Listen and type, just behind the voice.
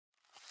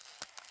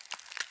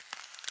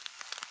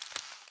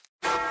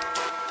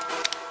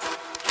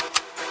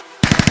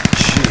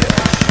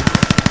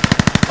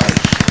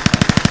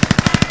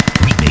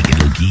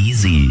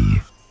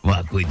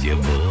Fuck with your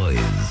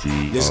boys.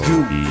 Let's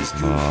go.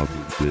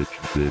 Bitch.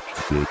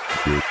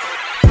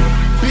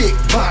 Big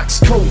box,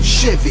 cold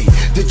Chevy,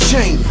 the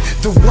chain,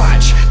 the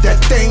watch,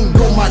 that thing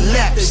on my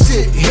lap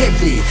sit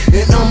heavy.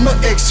 And I'ma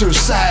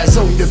exercise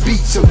on the beat,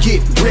 so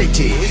get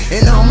ready.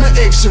 And I'ma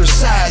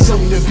exercise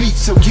on the beat,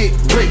 so get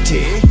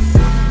ready.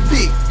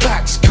 Big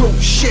box, cold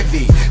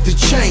Chevy, the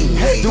chain,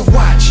 the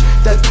watch,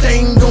 that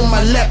thing on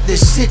my lap that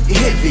sit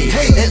heavy.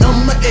 And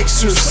I'ma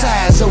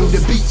exercise on the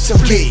beat, so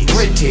get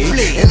ready.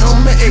 And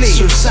I'ma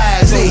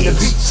exercise on the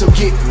beat, so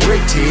get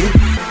ready.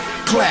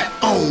 Clap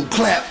on,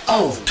 clap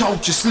off,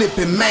 caught you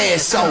slipping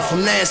mask off.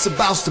 From NASA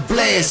bounce to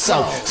blast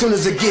off, soon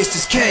as I get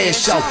this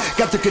cash off.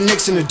 Got the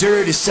connection to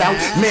dirty south,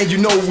 man you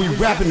know what we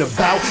rapping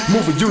about.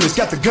 Moving units,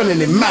 got the gun in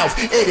their mouth.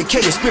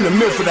 Educated, spin a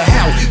mill for the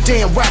house.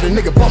 Damn right, a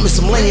nigga bought me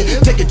some land.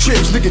 Taking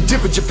trips, nigga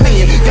dip in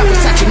Japan. Got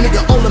Versace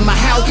nigga all in my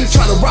house.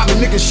 Try to rob me,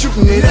 nigga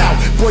shooting it out.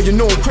 Boy you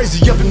know I'm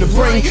crazy up in the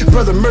brain.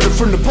 Brother murder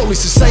from the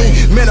police is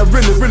saying, man I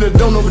really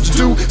don't know what to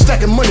do.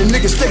 Stacking money,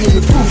 nigga stay in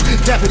the booth.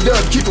 Dap it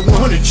up, keep it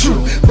 100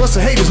 true.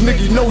 Bustin' haters, nigga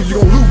you know you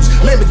gon' lose.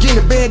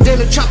 Lamborghini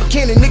bandana, chopper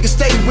cannon, nigga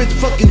stay with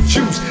fucking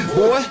juice,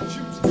 boy.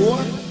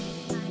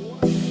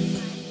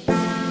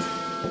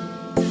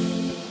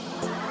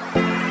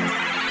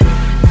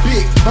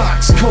 Big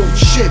box, cold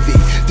Chevy,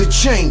 the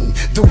chain,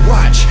 the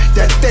watch,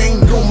 that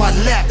thing on my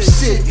lap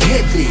sit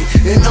heavy.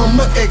 And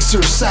I'ma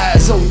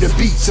exercise on the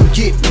beat, so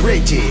get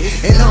ready.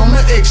 And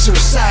I'ma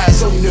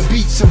exercise on the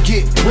beat, so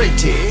get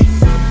ready.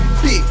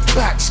 Big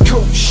box,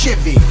 cold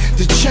Chevy,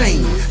 the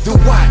chain, the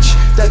watch,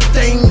 that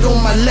thing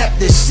on my lap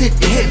that sit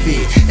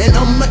heavy. And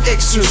I'ma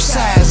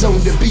exercise on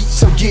the beat,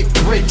 so get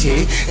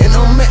ready. And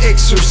I'ma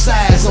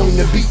exercise on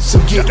the beat, so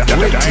get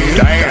ready.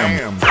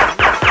 Damn.